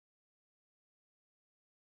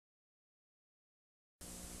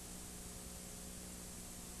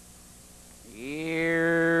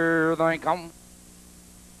they come.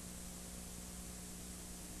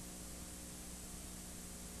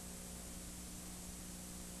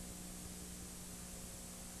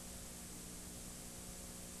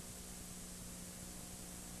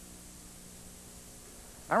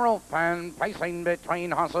 A rope and pacing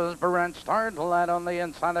between horses, Brent Start led on the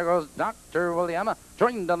inside. There goes Dr. William,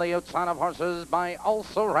 joined on the outside of horses by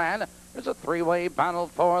Also Ran. There's a three-way battle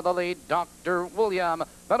for the lead. Dr. William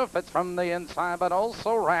benefits from the inside, but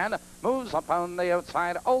Also Ran moves up on the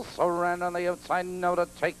outside. Also Ran on the outside now to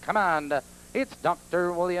take command. It's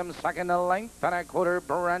Dr. William second, a length and a quarter.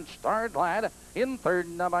 Brent Start lad in third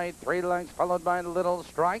now by 3 lengths, followed by Little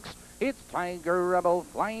Strikes. It's Tiger Rebel,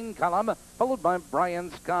 Flying Column, followed by Brian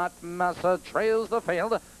Scott. Massa trails the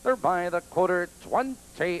field. They're by the quarter,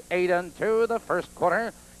 28 and 2 the first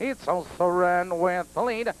quarter. It's Also Ran with the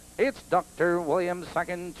lead. It's Dr. William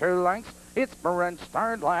second, 2 lengths. It's Brent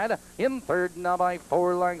Start lad in third now by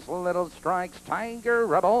 4 lengths. Little Strikes, Tiger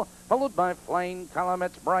Rebel, followed by Flying Column.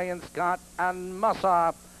 It's Brian Scott and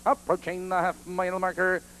Massa. Approaching the half-mile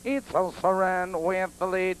marker, it's Also Ran with the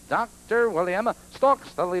lead. Dr. William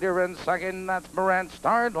stalks the leader in second. That's Brent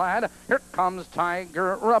Start lad. Here comes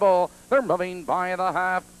Tiger Rebel. They're moving by the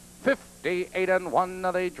half. 58 and 1.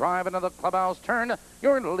 They drive into the clubhouse turn.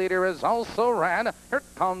 Your leader is Also Ran. Here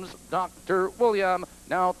comes Dr. William.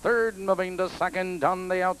 Now third, moving to second on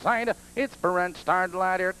the outside. It's Brent Start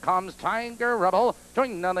lad. Here comes Tiger Rebel.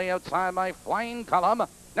 Joined on the outside by Flying Column.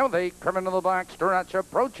 Now they curve into the back stretch,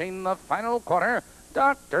 approaching the final quarter.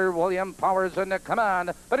 Dr. William powers into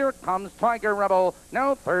command, but here comes Tiger Rebel.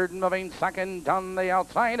 Now third, moving second on the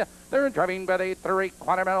outside. They're driving by the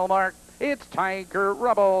 3/4 mile mark. It's Tiger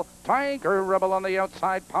Rebel. Tiger Rebel on the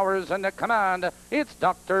outside powers into command. It's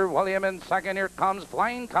Dr. William in second. Here comes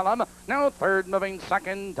Flying Column. Now third, moving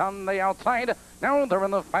second on the outside. Now they're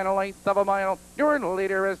in the final 1/8 of a mile. Your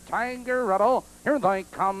leader is Tiger Rebel. Here they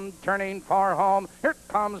come, turning for home. Here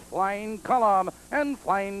comes Flying Column. And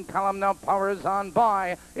Flying Column now powers on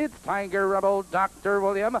by. It's Tiger Rebel, Dr.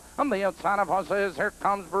 William. On the outside of horses, here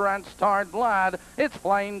comes Brent Start lad. It's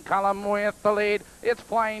Flying Column with the lead. It's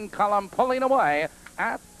Flying Column pulling away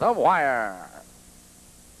at the wire.